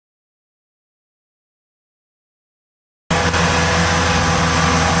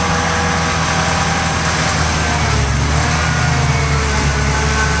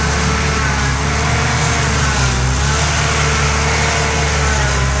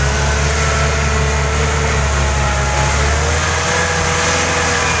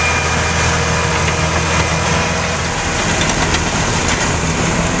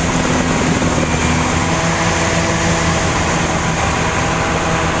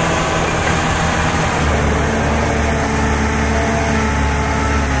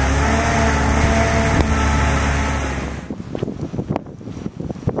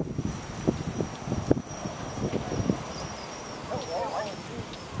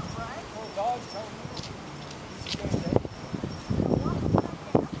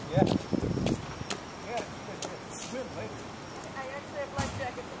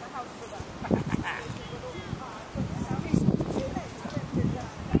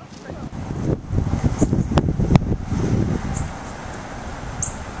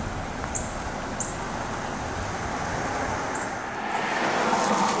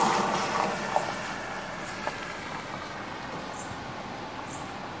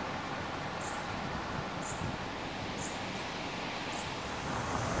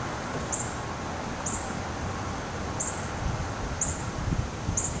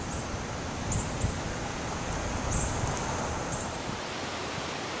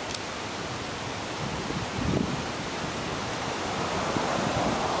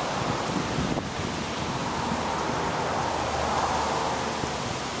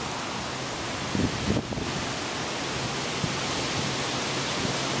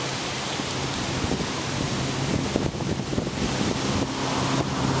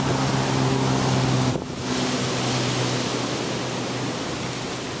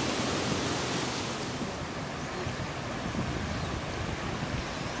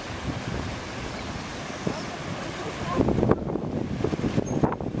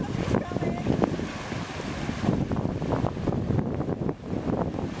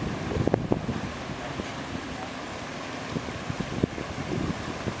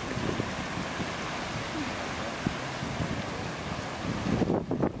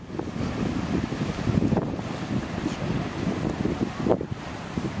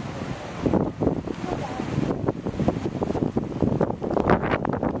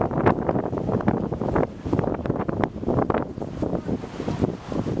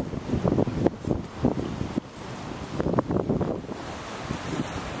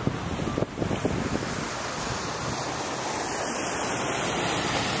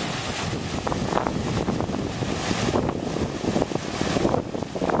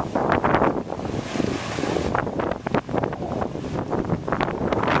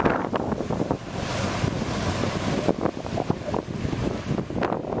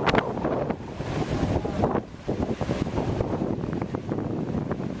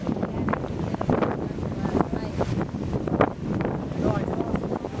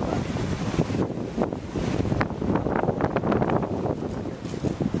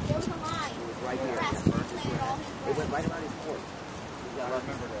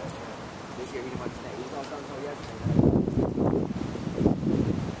remember that. This year he didn't want to stay. He was all done until yesterday.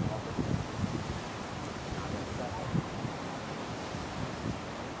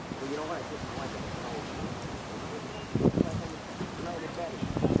 Well, you know what? I just don't like it.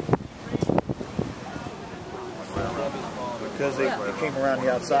 Because they came around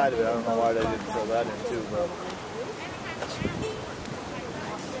the outside of it. I don't know why they didn't fill that in too, but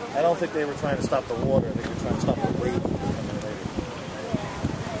I don't think they were trying to stop the water. I think they were trying to stop the weight.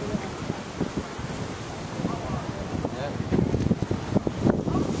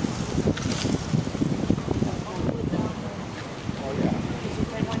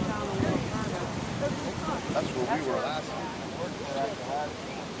 That's where we were last time.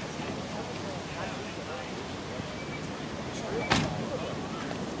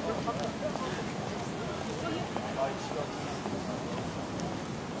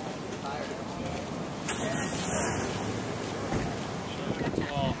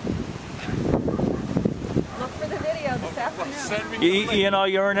 Look for the video this afternoon. You know,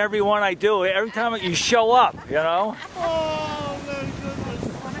 you're in every one I do. Every time you show up, you know. Oh, my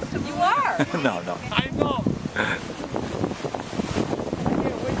goodness. You are. No, no. I know.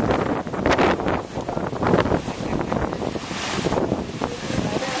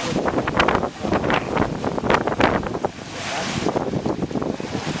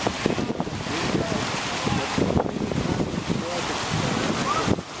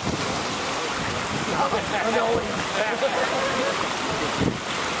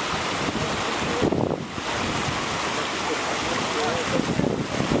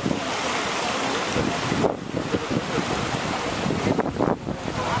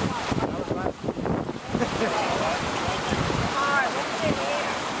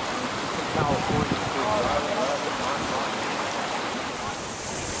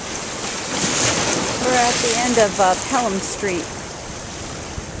 We're at the end of Pelham Street,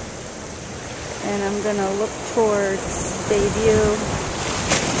 and I'm going to look towards Bayview.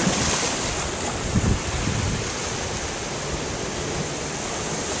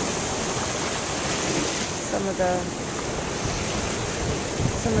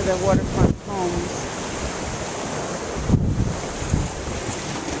 Some of the waterfront homes.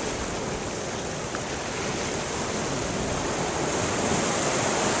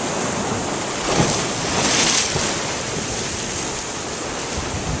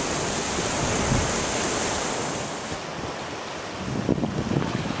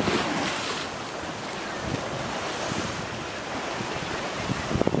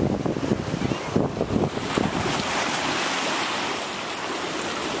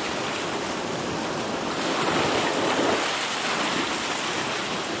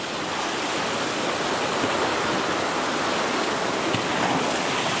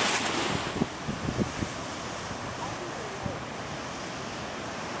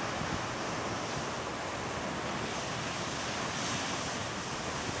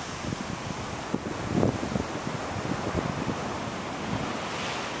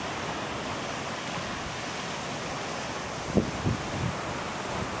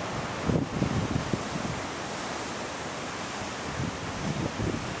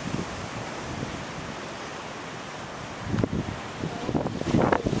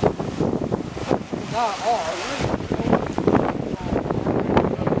 Not all.